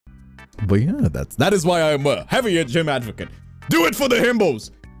But yeah, that is why I'm a heavy gym advocate. Do it for the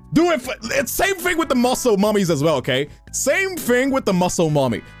himbos. Do it for, it's same thing with the muscle mummies as well, okay? Same thing with the muscle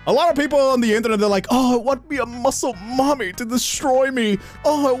mommy. A lot of people on the internet, they're like, oh, I want me a muscle mommy to destroy me.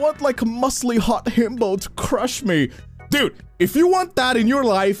 Oh, I want like a muscly hot himbo to crush me. Dude, if you want that in your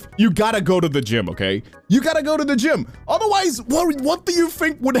life, you gotta go to the gym, okay? You gotta go to the gym. Otherwise, what do you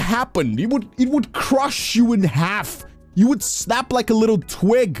think would happen? It would crush you in half. You would snap like a little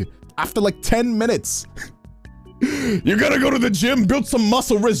twig after like 10 minutes. You gotta go to the gym, build some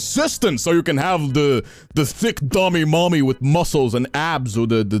muscle resistance so you can have the thick Dommy Mommy with muscles and abs, or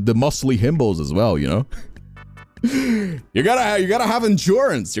the muscly himbos as well, you know? You gotta have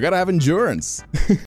endurance. You gotta have endurance.